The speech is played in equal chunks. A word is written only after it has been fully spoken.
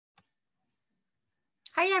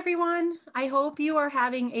Hi, everyone. I hope you are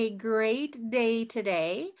having a great day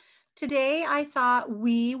today. Today, I thought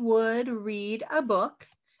we would read a book,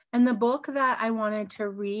 and the book that I wanted to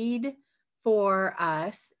read for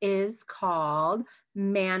us is called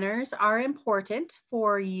Manners Are Important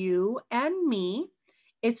for You and Me.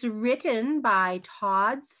 It's written by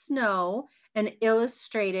Todd Snow and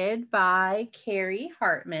illustrated by Carrie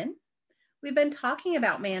Hartman. We've been talking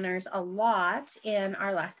about manners a lot in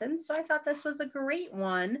our lessons, so I thought this was a great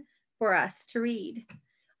one for us to read.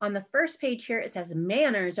 On the first page here, it says,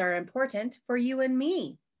 manners are important for you and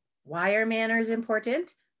me. Why are manners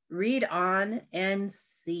important? Read on and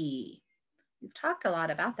see. We've talked a lot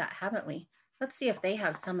about that, haven't we? Let's see if they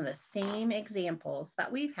have some of the same examples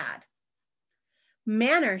that we've had.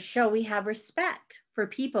 Manners show we have respect for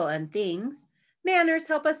people and things. Manners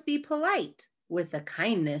help us be polite with the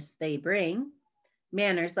kindness they bring.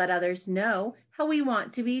 Manners let others know how we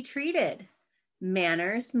want to be treated.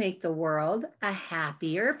 Manners make the world a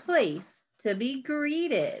happier place to be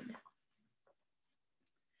greeted.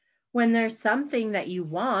 When there's something that you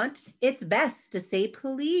want, it's best to say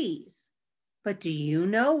please. But do you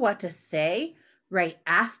know what to say right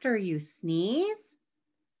after you sneeze?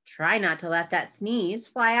 Try not to let that sneeze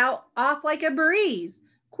fly out off like a breeze.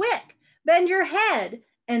 Quick, bend your head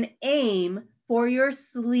and aim for your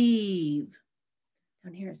sleeve.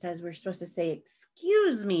 Down here it says we're supposed to say,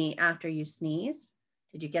 excuse me, after you sneeze.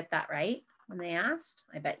 Did you get that right when they asked?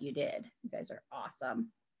 I bet you did. You guys are awesome.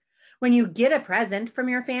 When you get a present from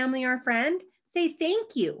your family or friend, say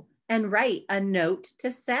thank you and write a note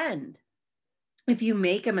to send. If you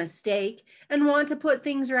make a mistake and want to put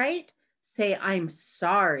things right, say I'm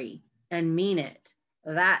sorry and mean it.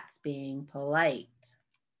 That's being polite.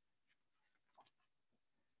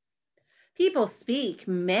 People speak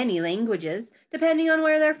many languages depending on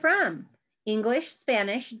where they're from. English,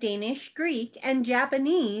 Spanish, Danish, Greek, and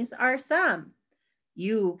Japanese are some.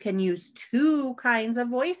 You can use two kinds of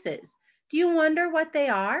voices. Do you wonder what they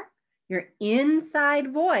are? Your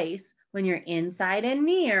inside voice when you're inside and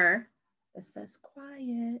near. This says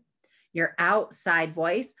quiet. Your outside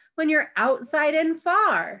voice when you're outside and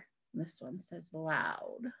far. This one says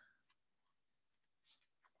loud.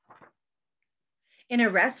 In a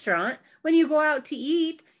restaurant, when you go out to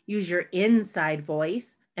eat, use your inside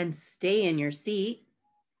voice and stay in your seat.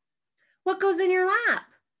 What goes in your lap?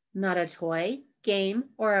 Not a toy, game,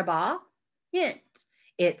 or a ball? Hint,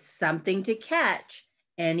 it's something to catch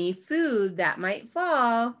any food that might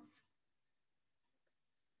fall.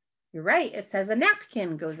 You're right, it says a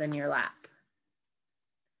napkin goes in your lap.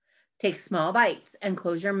 Take small bites and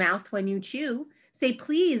close your mouth when you chew. Say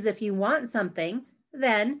please if you want something,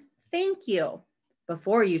 then thank you.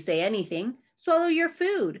 Before you say anything, swallow your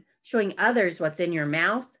food. Showing others what's in your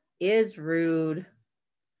mouth is rude.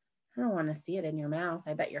 I don't want to see it in your mouth.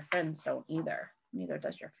 I bet your friends don't either. Neither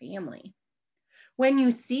does your family. When you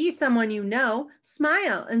see someone you know,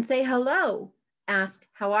 smile and say hello. Ask,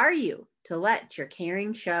 how are you? To let your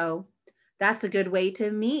caring show. That's a good way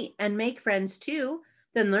to meet and make friends too.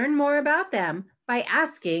 Then learn more about them by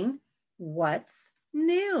asking, what's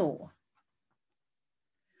new?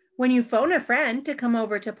 When you phone a friend to come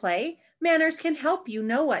over to play, manners can help you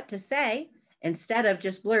know what to say. Instead of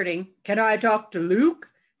just blurting, can I talk to Luke?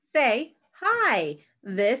 Say, hi,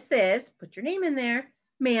 this is, put your name in there.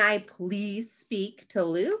 May I please speak to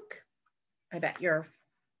Luke? I bet your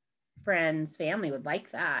friend's family would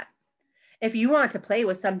like that. If you want to play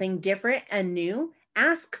with something different and new,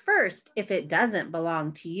 ask first if it doesn't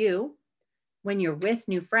belong to you. When you're with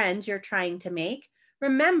new friends you're trying to make,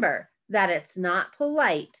 remember that it's not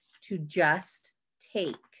polite to just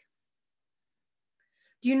take.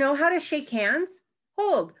 Do you know how to shake hands?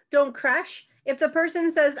 Hold, don't crush. If the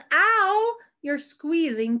person says, ow, you're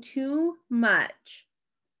squeezing too much.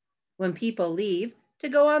 When people leave to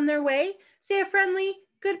go on their way, say a friendly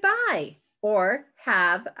goodbye or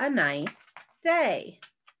have a nice day.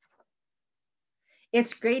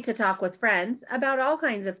 It's great to talk with friends about all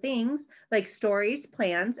kinds of things like stories,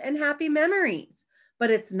 plans, and happy memories.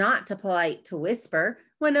 But it's not too polite to whisper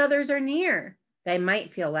when others are near. They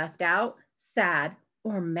might feel left out, sad,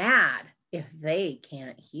 or mad if they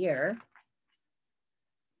can't hear.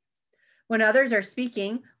 When others are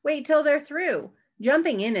speaking, wait till they're through.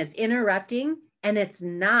 Jumping in is interrupting, and it's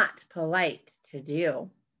not polite to do.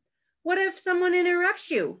 What if someone interrupts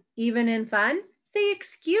you, even in fun? Say,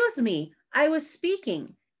 excuse me, I was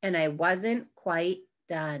speaking and I wasn't quite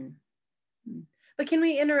done. But can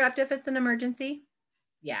we interrupt if it's an emergency?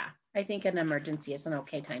 Yeah, I think an emergency is an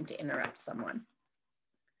okay time to interrupt someone.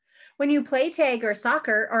 When you play tag or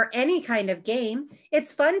soccer or any kind of game,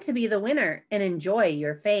 it's fun to be the winner and enjoy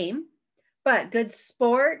your fame. But good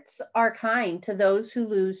sports are kind to those who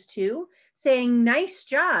lose too. Saying nice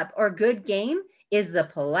job or good game is the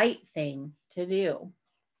polite thing to do.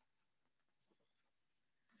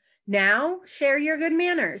 Now, share your good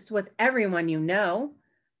manners with everyone you know.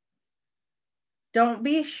 Don't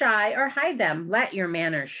be shy or hide them. Let your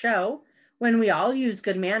manners show. When we all use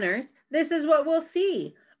good manners, this is what we'll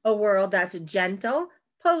see: a world that's gentle,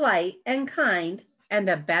 polite, and kind, and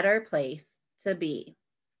a better place to be.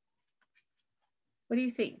 What do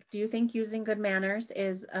you think? Do you think using good manners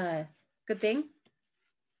is a good thing?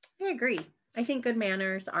 I agree. I think good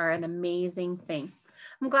manners are an amazing thing.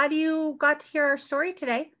 I'm glad you got to hear our story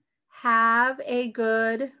today. Have a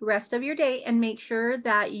good rest of your day and make sure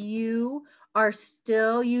that you are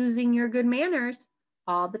still using your good manners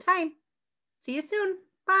all the time. See you soon.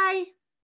 Bye.